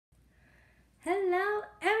Hello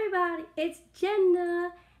everybody, it's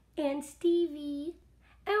Jenna and Stevie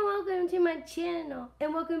and welcome to my channel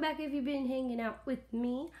and welcome back if you've been hanging out with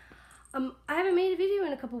me. I haven't made a video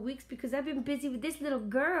in a couple weeks because I've been busy with this little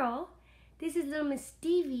girl. This is little Miss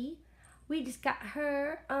Stevie. We just got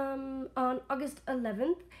her on August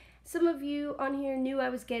 11th. Some of you on here knew I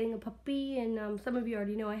was getting a puppy and some of you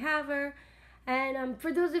already know I have her. And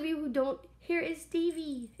for those of you who don't, here is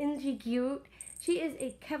Stevie. Isn't she cute? She is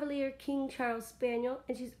a Cavalier King Charles Spaniel,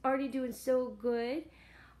 and she's already doing so good.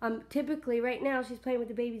 Typically, right now, she's playing with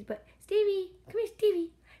the babies, but Stevie, come here, Stevie.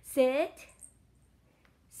 Sit.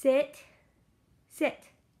 Sit. Sit.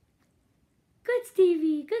 Good,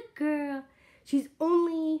 Stevie. Good girl. She's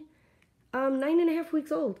only 9.5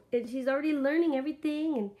 weeks old, and she's already learning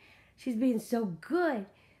everything, and she's being so good.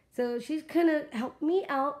 So she's gonna help me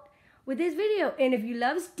out with this video. And if you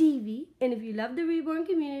love Stevie, and if you love the Reborn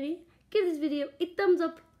community, give this video a thumbs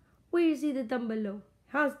up where you see the thumb below.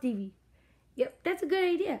 How's Stevie? Yep, that's a good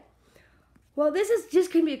idea. Well, this is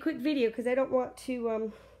just going to be a quick video because I don't want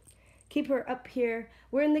to keep her up here.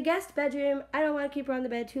 We're in the guest bedroom. I don't want to keep her on the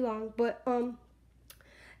bed too long. But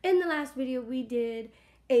in the last video, we did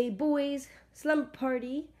a boys' slumber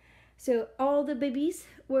party. So all the babies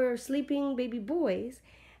were sleeping baby boys.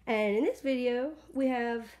 And in this video, we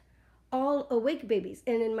have all awake babies.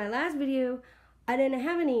 And in my last video, I didn't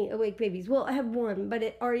have any awake babies. Well, I have one, but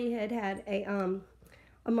it already had a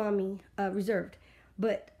mommy reserved.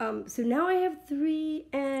 But so now I have 3,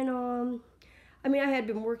 and I mean, I had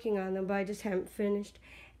been working on them, but I just haven't finished.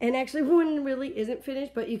 And actually, one really isn't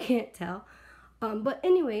finished, but you can't tell. But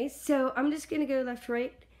anyways, so I'm just gonna go left,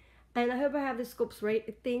 right, and I hope I have the scopes right.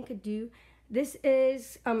 I think I do. This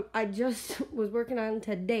is I just was working on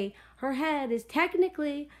today. Her head is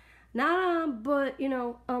technically not on, but you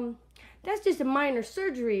know that's just a minor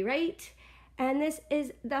surgery, right? And this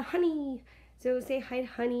is the honey. So say hi,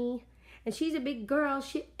 honey. And she's a big girl.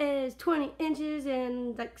 She is 20 inches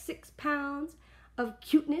and like 6 pounds of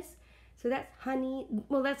cuteness. So that's honey.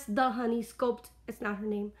 Well, that's the honey sculpt. It's not her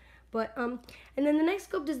name. But and then the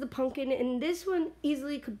next sculpt is the pumpkin. And this one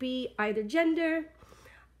easily could be either gender.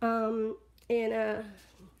 I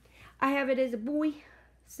have it as a boy.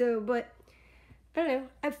 So, but I don't know.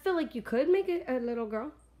 I feel like you could make it a little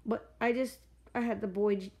girl. But I had the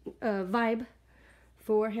boy vibe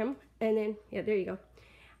for him. And then, yeah, there you go.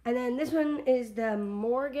 And then this one is the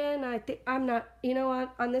Morgan. I'm not, you know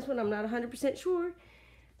what, on this one I'm not 100% sure.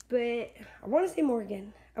 But I want to say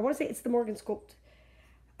Morgan. I want to say it's the Morgan sculpt.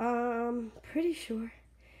 Pretty sure.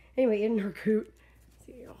 Anyway, in her coat.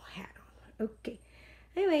 See your little hat on. Okay.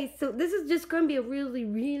 Anyway, so this is just going to be a really,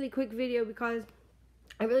 really quick video because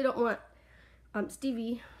I really don't want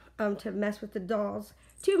Stevie to mess with the dolls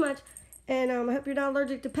too much, and I hope you're not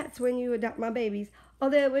allergic to pets when you adopt my babies,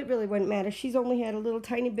 although it really wouldn't matter. She's only had a little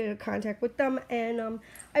tiny bit of contact with them, and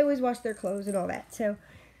I always wash their clothes and all that, so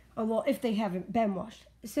well, if they haven't been washed.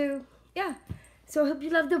 So yeah, so I hope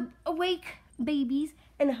you love the awake babies,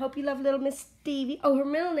 and I hope you love little Miss Stevie. Oh, her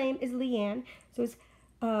middle name is Leanne, so it's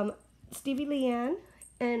Stevie Leanne,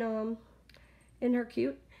 and her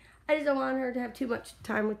cute. I just don't want her to have too much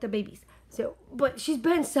time with the babies. So, but she's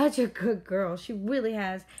been such a good girl. She really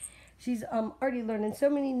has. She's already learning so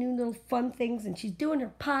many new little fun things, and she's doing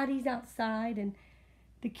her potties outside, and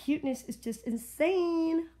the cuteness is just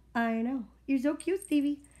insane. I know. You're so cute,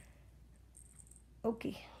 Stevie.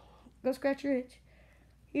 Okay. Go scratch your itch.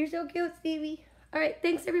 You're so cute, Stevie. All right.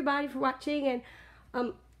 Thanks, everybody, for watching, and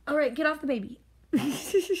all right, get off the baby.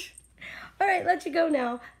 All right, let you go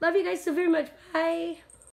now. Love you guys so very much. Bye.